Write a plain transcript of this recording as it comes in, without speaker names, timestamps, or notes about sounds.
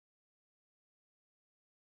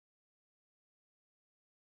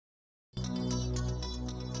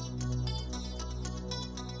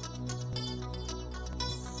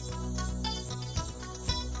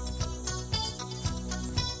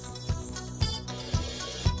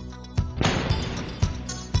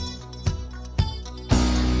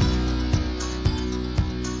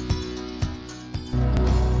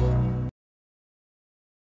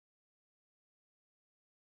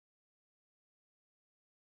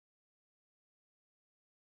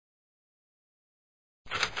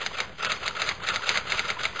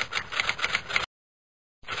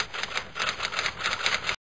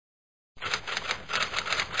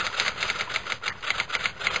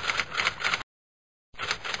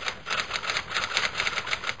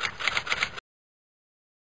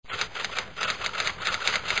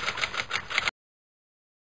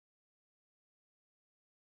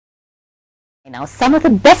Now, some of the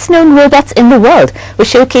best-known robots in the world were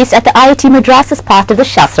showcased at the IIT Madras as part of the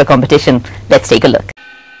Shaastra competition. Let's take a look.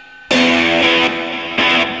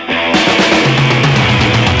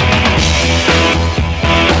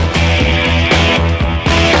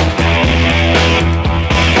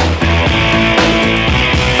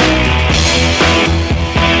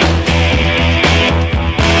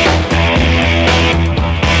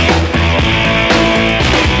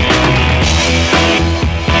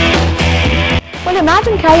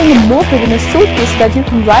 Imagine carrying a moped in a suitcase that you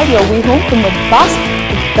can ride your way home from a bus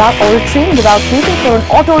or a train without waiting for an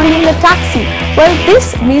auto or even a taxi. Well,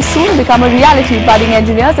 this may soon become a reality. Budding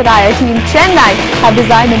engineers at IIT in Chennai have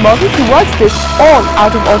designed a model towards this, all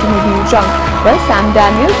out of automobile junk. Well, Sam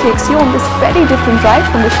Daniel takes you on this very different ride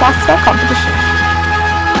from the Shaastra competitions.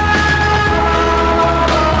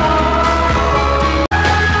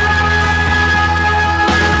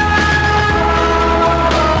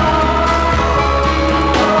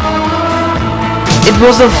 It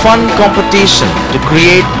was a fun competition to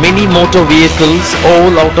create mini motor vehicles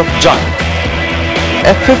all out of junk.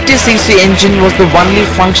 A 50cc engine was the only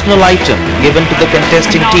functional item given to the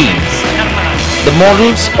contesting teams. The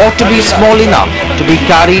models ought to be small enough to be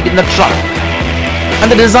carried in a truck, and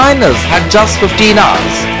the designers had just 15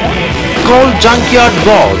 hours. Called Junkyard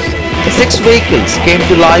Wars, the 6 vehicles came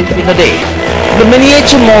to life in a day. The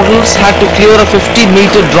miniature models had to clear a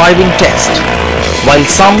 50-meter driving test. While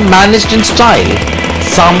some managed in style,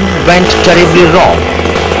 some went terribly wrong.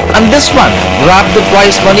 And this one grabbed the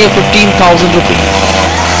prize money of 15,000 rupees.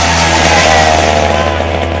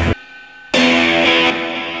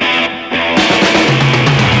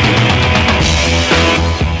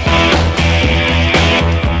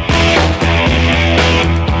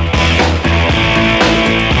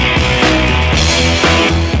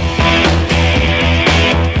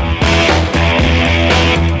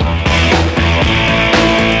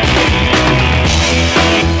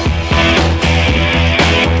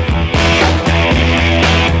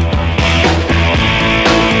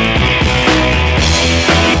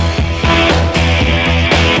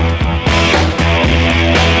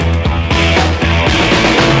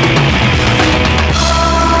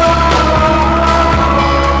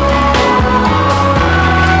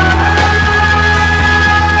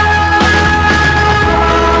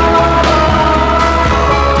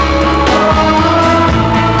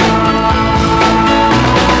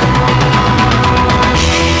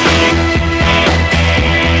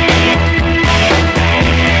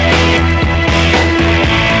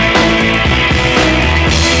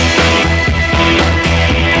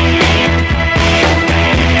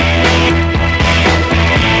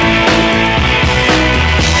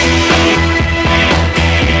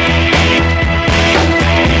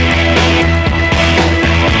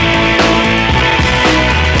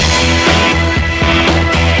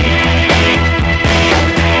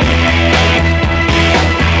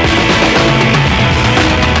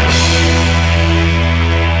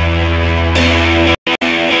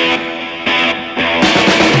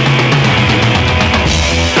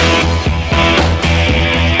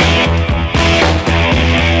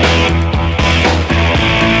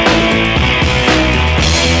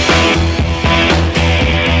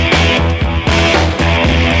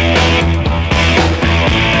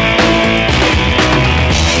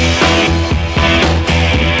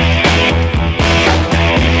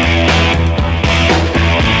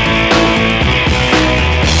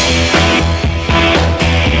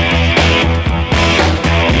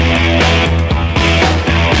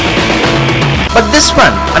 But this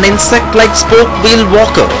one, an insect-like spoke wheel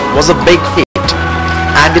walker, was a big hit.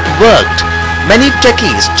 And it worked. Many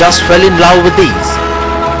techies just fell in love with these.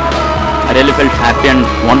 I really felt happy and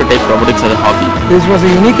want to take robotics as a hobby. This was a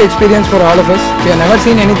unique experience for all of us. We have never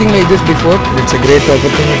seen anything like this before. It's a great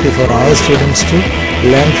opportunity for our students to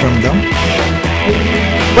learn from them.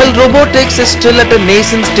 While robotics is still at a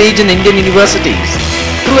nascent stage in Indian universities,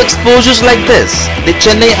 through exposures like this, the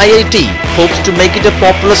Chennai IIT hopes to make it a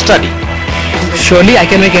popular study. Surely I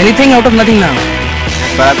can make anything out of nothing now.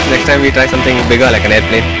 Perhaps next time we try something bigger like an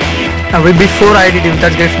airplane. With before IIT-M,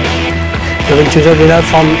 that's great. We will choose a winner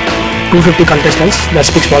from 250 contestants. That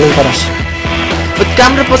speaks volume for us. With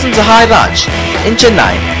camera person Zahai Raj, in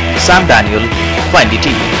Chennai, Sam Daniel, 20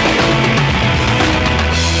 TV.